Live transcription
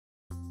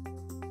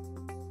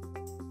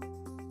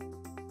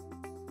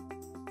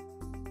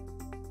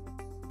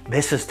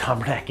This is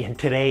Turmeric, and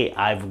today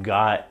I've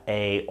got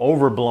a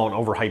overblown,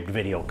 overhyped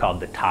video called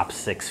the top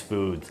 6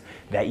 foods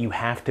that you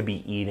have to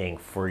be eating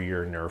for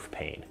your nerve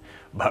pain.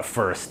 But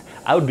first,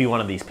 I would be one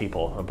of these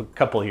people. A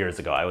couple of years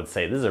ago, I would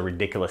say this is a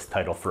ridiculous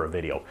title for a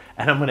video,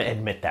 and I'm gonna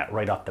admit that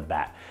right off the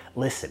bat.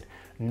 Listen,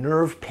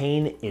 nerve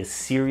pain is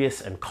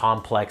serious and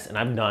complex, and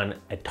I've done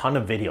a ton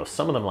of videos,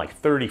 some of them like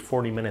 30,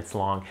 40 minutes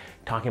long,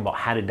 talking about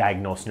how to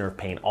diagnose nerve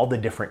pain, all the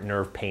different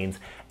nerve pains,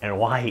 and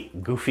why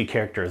goofy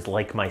characters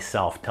like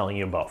myself telling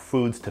you about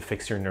foods to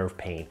fix your nerve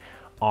pain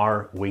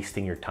are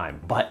wasting your time.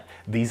 But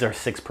these are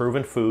 6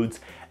 proven foods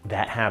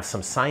that have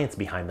some science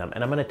behind them,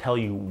 and I'm gonna tell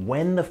you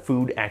when the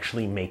food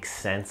actually makes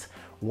sense,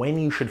 when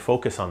you should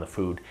focus on the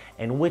food,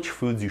 and which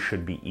foods you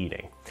should be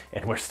eating.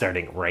 And we're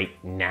starting right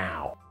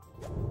now.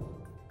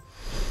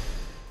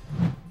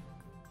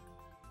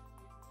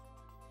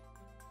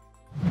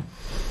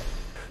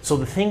 So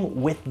the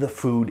thing with the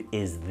food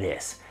is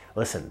this.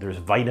 Listen, there's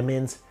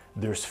vitamins,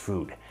 there's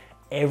food.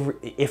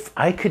 If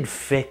I could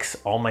fix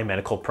all my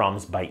medical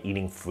problems by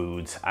eating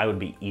foods, I would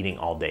be eating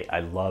all day.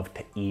 I love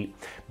to eat,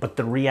 but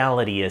the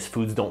reality is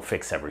foods don't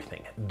fix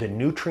everything. The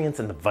nutrients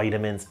and the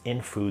vitamins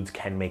in foods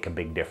can make a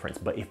big difference,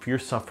 but if you're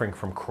suffering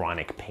from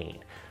chronic pain,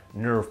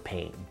 nerve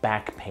pain,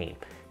 back pain,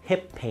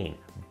 hip pain,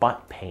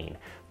 butt pain,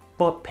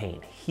 foot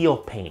pain, heel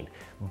pain,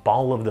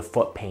 ball of the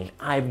foot pain,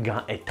 I've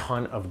got a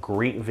ton of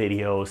great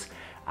videos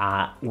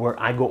where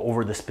I go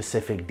over the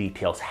specific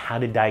details, how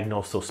to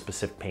diagnose those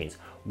specific pains,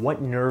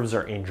 what nerves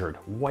are injured,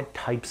 what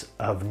types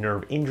of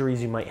nerve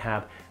injuries you might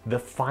have, the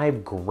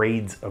 5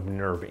 grades of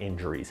nerve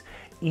injuries.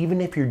 Even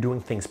if you're doing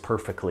things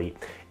perfectly,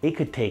 it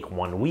could take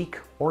 1 week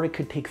or it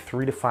could take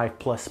 3 to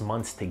 5+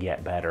 months to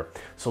get better.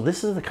 So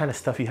this is the kind of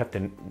stuff you have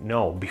to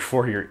know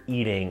before you're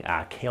eating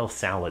kale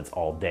salads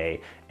all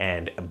day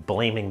and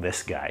blaming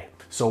this guy.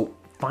 So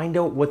find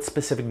out what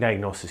specific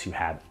diagnosis you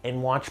have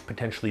and watch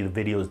potentially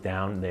the videos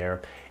down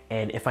there.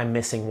 And if I'm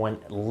missing one,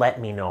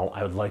 let me know.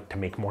 I would like to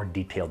make more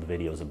detailed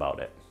videos about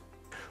it.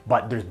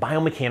 But there's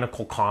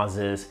biomechanical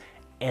causes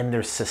and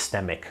there's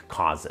systemic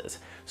causes.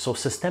 So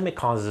systemic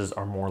causes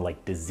are more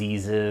like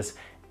diseases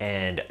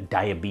and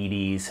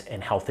diabetes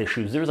and health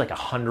issues. There's like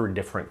 100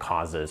 different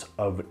causes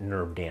of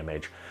nerve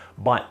damage.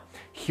 But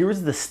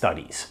here's the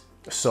studies.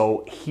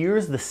 So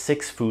here's the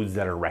 6 foods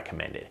that are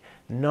recommended.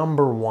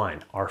 Number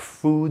 1 are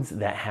foods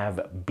that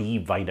have B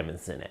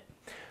vitamins in it.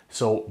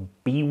 So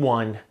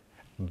B1,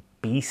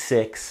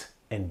 B6,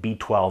 and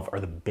B12 are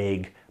the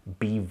big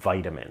B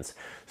vitamins.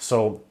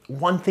 So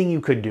one thing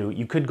you could do,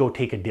 you could go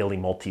take a daily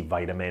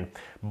multivitamin,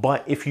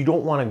 but if you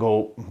don't want to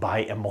go buy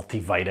a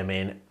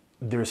multivitamin,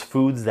 there's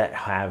foods that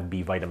have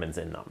B vitamins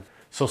in them.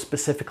 So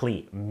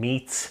specifically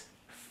meats,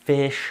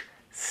 fish,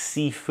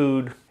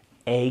 seafood,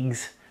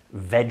 eggs,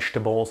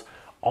 vegetables,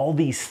 all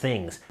these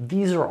things.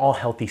 These are all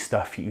healthy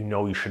stuff you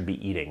know you should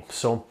be eating.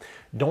 So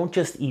don't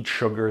just eat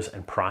sugars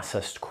and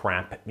processed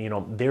crap. You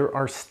know, there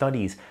are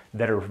studies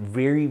that are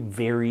very,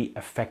 very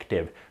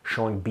effective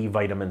showing B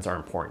vitamins are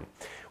important.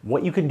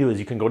 What you can do is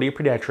you can go to your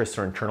pediatrist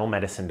or internal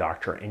medicine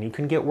doctor and you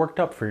can get worked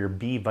up for your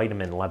B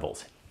vitamin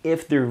levels.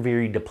 If they're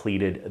very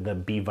depleted, the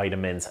B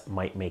vitamins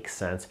might make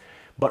sense.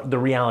 But the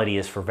reality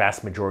is for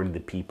vast majority of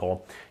the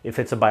people, if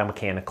it's a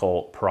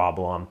biomechanical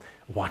problem,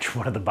 watch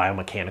one of the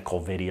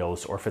biomechanical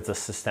videos, or if it's a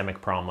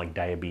systemic problem like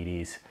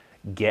diabetes,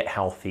 get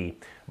healthy.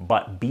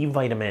 But B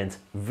vitamins,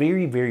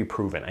 very, very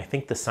proven. I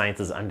think the science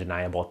is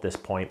undeniable at this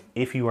point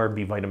if you are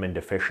B vitamin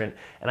deficient.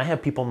 And I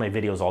have people in my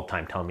videos all the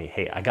time telling me,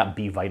 hey, I got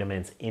B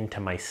vitamins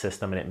into my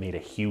system and it made a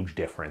huge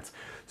difference.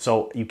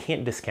 So you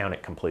can't discount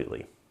it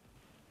completely.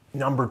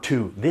 Number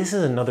 2, this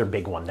is another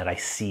big one that I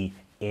see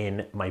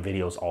in my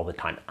videos all the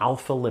time,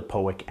 alpha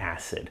lipoic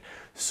acid.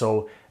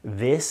 So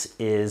this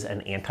is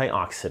an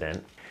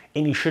antioxidant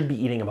and you should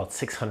be eating about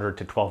 600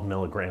 to 12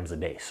 milligrams a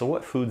day. So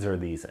what foods are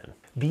these in?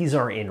 These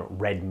are in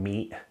red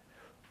meat,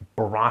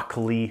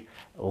 broccoli,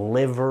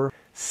 liver,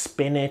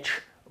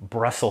 spinach,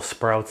 Brussels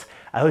sprouts.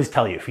 I always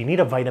tell you, if you need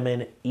a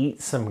vitamin,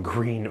 eat some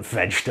green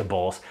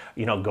vegetables.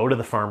 You know, go to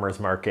the farmer's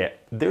market.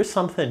 There's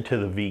something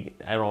to the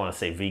I don't want to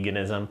say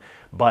veganism,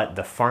 but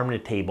the farm to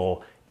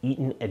table,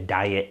 eating a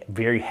diet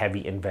very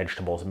heavy in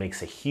vegetables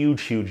makes a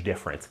huge, huge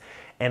difference.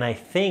 And I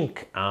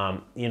think,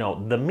 you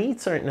know, the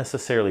meats aren't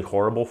necessarily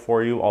horrible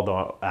for you,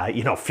 although,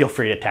 you know, feel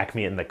free to attack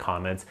me in the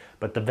comments,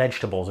 but the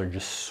vegetables are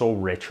just so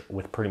rich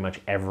with pretty much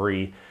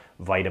every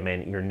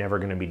vitamin. You're never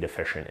going to be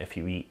deficient if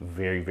you eat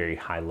very, very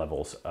high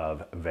levels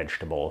of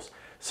vegetables,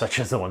 such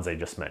as the ones I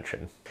just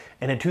mentioned.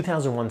 And a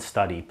 2001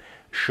 study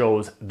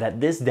shows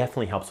that this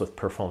definitely helps with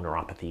peripheral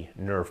neuropathy,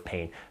 nerve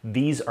pain.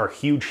 These are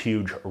huge,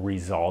 huge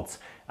results.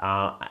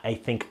 I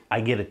think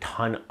I get a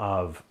ton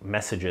of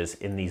messages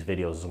in these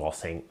videos as well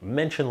saying,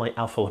 mention like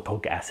alpha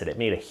lipoic acid. It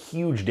made a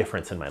huge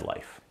difference in my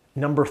life.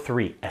 Number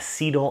 3,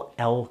 acetyl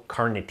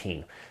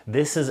L-carnitine.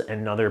 This is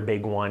another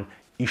big one.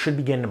 You should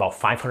be getting about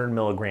 500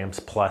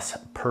 milligrams plus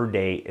per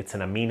day. It's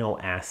an amino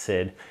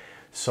acid.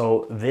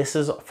 So this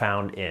is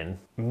found in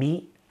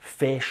meat,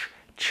 fish,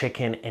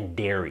 chicken, and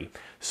dairy.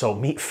 So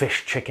meat,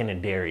 fish, chicken,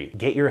 and dairy.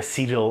 Get your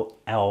acetyl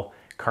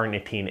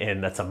L-carnitine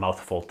in. That's a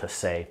mouthful to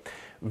say.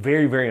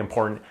 Very, very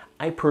important.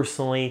 I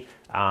personally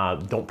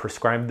don't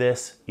prescribe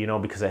this,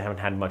 because I haven't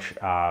had much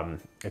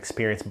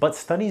experience, but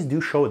studies do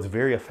show it's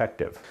very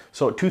effective.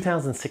 So a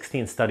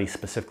 2016 study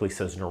specifically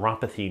says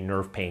neuropathy,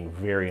 nerve pain,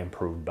 very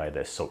improved by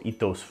this. So eat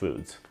those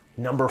foods.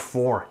 Number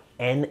 4,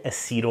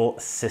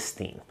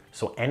 N-acetylcysteine.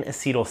 So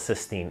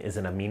N-acetylcysteine is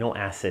an amino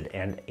acid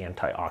and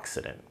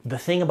antioxidant. The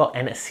thing about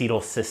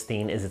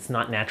N-acetylcysteine is it's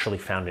not naturally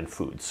found in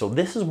food. So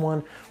this is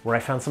one where I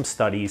found some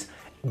studies,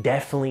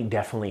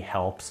 definitely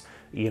helps.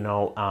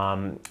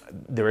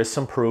 There is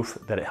some proof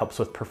that it helps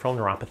with peripheral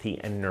neuropathy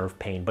and nerve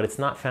pain, but it's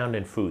not found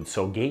in food.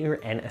 So get your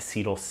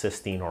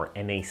N-acetylcysteine or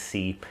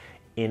NAC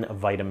in a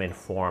vitamin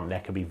form.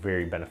 That could be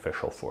very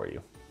beneficial for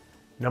you.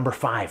 Number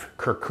 5,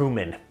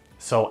 curcumin.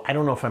 So I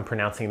don't know if I'm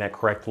pronouncing that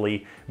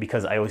correctly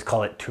because I always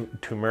call it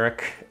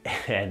turmeric,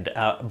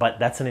 but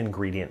that's an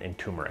ingredient in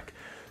turmeric.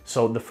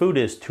 So the food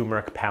is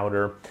turmeric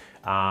powder,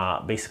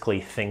 basically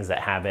things that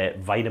have it.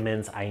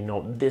 Vitamins, I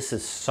know this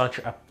is such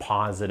a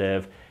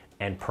positive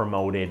and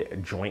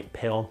promoted joint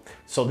pill.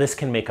 So this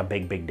can make a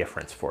big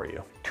difference for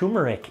you.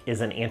 Turmeric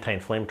is an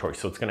anti-inflammatory,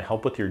 so it's gonna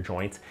help with your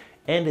joints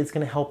and it's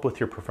gonna help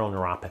with your peripheral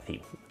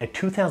neuropathy. A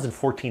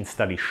 2014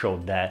 study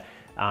showed that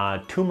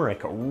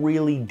turmeric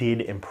really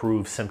did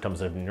improve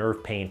symptoms of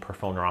nerve pain,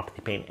 peripheral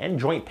neuropathy pain, and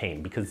joint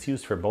pain because it's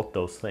used for both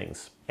those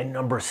things. And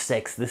number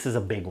 6, this is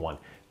a big one,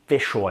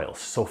 fish oils.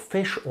 So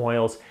fish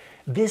oils,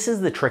 this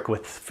is the trick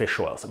with fish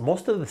oils.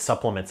 Most of the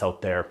supplements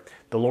out there,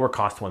 the lower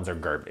cost ones are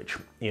garbage.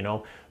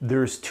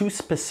 There's 2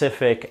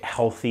 specific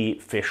healthy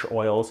fish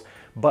oils,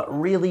 but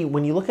really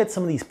when you look at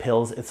some of these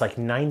pills, it's like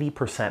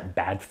 90%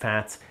 bad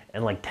fats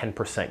and like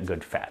 10%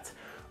 good fats.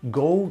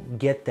 Go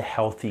get the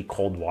healthy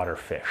cold water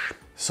fish.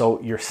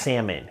 So your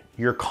salmon,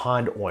 your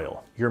cod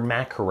oil, your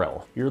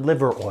mackerel, your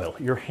liver oil,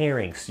 your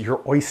herrings,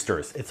 your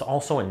oysters, it's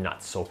also in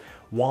nuts. So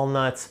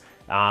walnuts,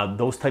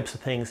 those types of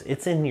things,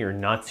 it's in your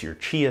nuts, your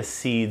chia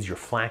seeds, your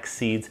flax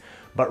seeds,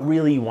 but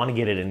really you want to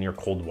get it in your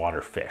cold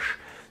water fish.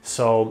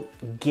 So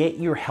get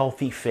your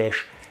healthy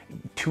fish,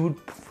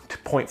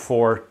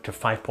 2.4 to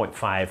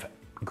 5.5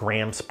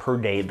 grams per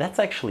day. That's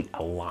actually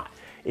a lot.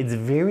 It's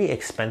very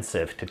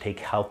expensive to take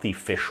healthy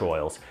fish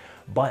oils,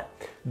 but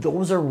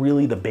those are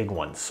really the big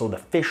ones. So the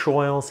fish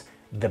oils,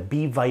 the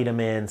B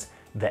vitamins,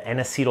 the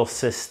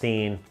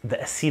N-acetylcysteine, the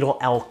acetyl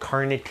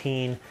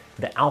L-carnitine,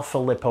 the alpha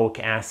lipoic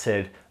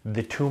acid,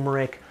 the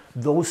turmeric,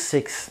 those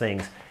 6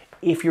 things.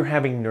 If you're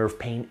having nerve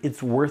pain,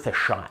 it's worth a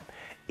shot.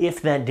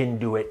 If that didn't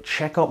do it,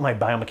 check out my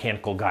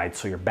biomechanical guide.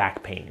 So your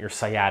back pain, your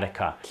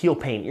sciatica, heel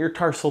pain, your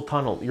tarsal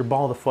tunnel, your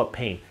ball of the foot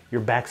pain,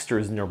 your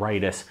Baxter's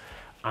neuritis.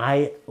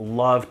 I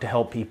love to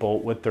help people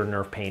with their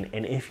nerve pain.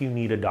 And if you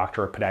need a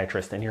doctor or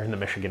podiatrist and you're in the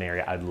Michigan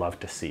area, I'd love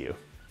to see you.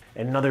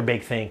 Another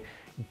big thing,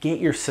 get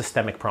your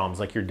systemic problems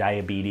like your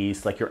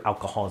diabetes, like your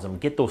alcoholism,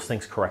 get those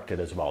things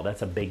corrected as well.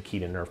 That's a big key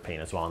to nerve pain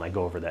as well. And I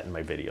go over that in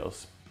my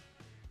videos.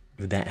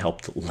 If that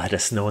helped, let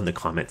us know in the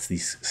comments.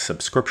 These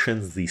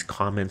subscriptions, these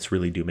comments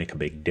really do make a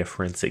big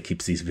difference. It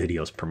keeps these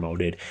videos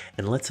promoted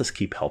and lets us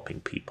keep helping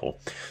people.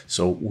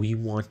 So we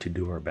want to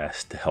do our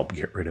best to help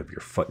get rid of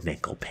your foot and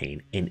ankle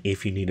pain. And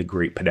if you need a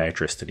great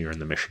podiatrist and you're in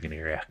the Michigan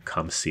area,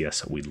 come see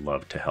us. We'd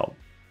love to help.